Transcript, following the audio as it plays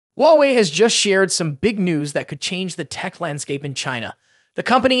Huawei has just shared some big news that could change the tech landscape in China. The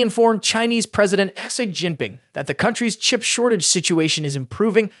company informed Chinese President Xi Jinping that the country's chip shortage situation is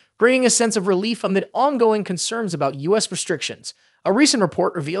improving, bringing a sense of relief amid ongoing concerns about U.S. restrictions. A recent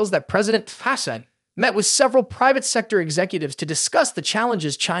report reveals that President Xi met with several private sector executives to discuss the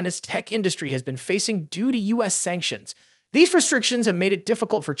challenges China's tech industry has been facing due to U.S. sanctions. These restrictions have made it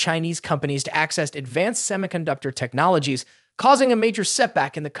difficult for Chinese companies to access advanced semiconductor technologies, causing a major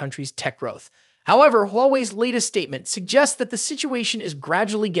setback in the country's tech growth. However, Huawei's latest statement suggests that the situation is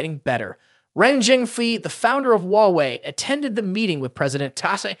gradually getting better. Ren Zhengfei, the founder of Huawei, attended the meeting with President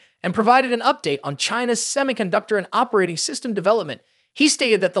Xi and provided an update on China's semiconductor and operating system development. He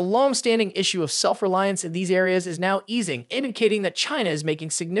stated that the long-standing issue of self-reliance in these areas is now easing, indicating that China is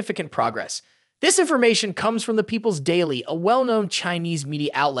making significant progress. This information comes from the People's Daily, a well-known Chinese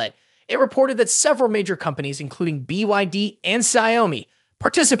media outlet. It reported that several major companies, including BYD and Xiaomi,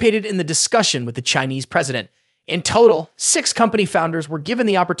 participated in the discussion with the Chinese president. In total, 6 company founders were given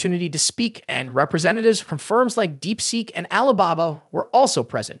the opportunity to speak, and representatives from firms like DeepSeek and Alibaba were also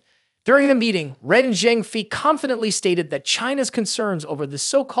present. During the meeting, Ren Zhengfei confidently stated that China's concerns over the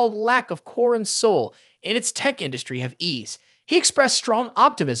so-called lack of core and soul in its tech industry have eased. He expressed strong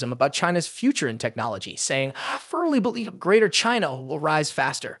optimism about China's future in technology, saying, "I firmly believe Greater China will rise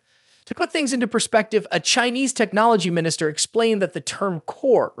faster." To put things into perspective, a Chinese technology minister explained that the term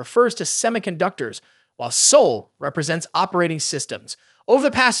core refers to semiconductors, while soul represents operating systems. Over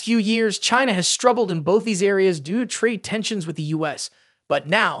the past few years, China has struggled in both these areas due to trade tensions with the US. But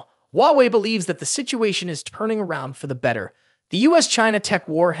now, Huawei believes that the situation is turning around for the better. The US-China tech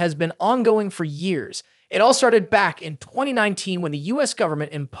war has been ongoing for years. It all started back in 2019 when the US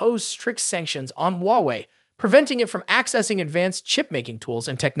government imposed strict sanctions on Huawei, preventing it from accessing advanced chip-making tools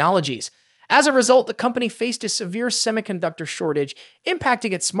and technologies. As a result, the company faced a severe semiconductor shortage,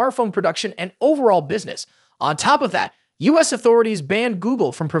 impacting its smartphone production and overall business. On top of that, US authorities banned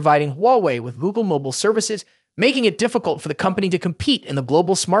Google from providing Huawei with Google mobile services, making it difficult for the company to compete in the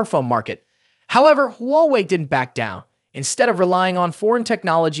global smartphone market. However, Huawei didn't back down. Instead of relying on foreign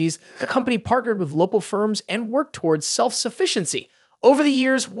technologies, the company partnered with local firms and worked towards self-sufficiency. Over the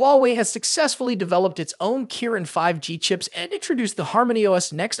years, Huawei has successfully developed its own Kirin 5G chips and introduced the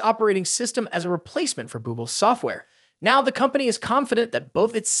HarmonyOS Next operating system as a replacement for Google's software. Now, the company is confident that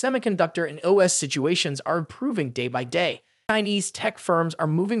both its semiconductor and OS situations are improving day by day. Chinese tech firms are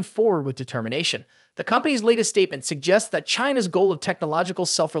moving forward with determination. The company's latest statement suggests that China's goal of technological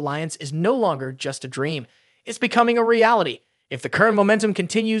self-reliance is no longer just a dream. It's becoming a reality. If the current momentum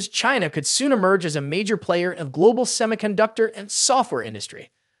continues, China could soon emerge as a major player in the global semiconductor and software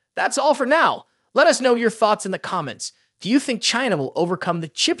industry. That's all for now. Let us know your thoughts in the comments. Do you think China will overcome the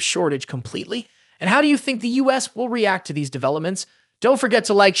chip shortage completely? And how do you think the US will react to these developments? Don't forget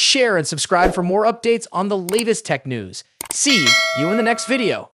to like, share, and subscribe for more updates on the latest tech news. See you in the next video.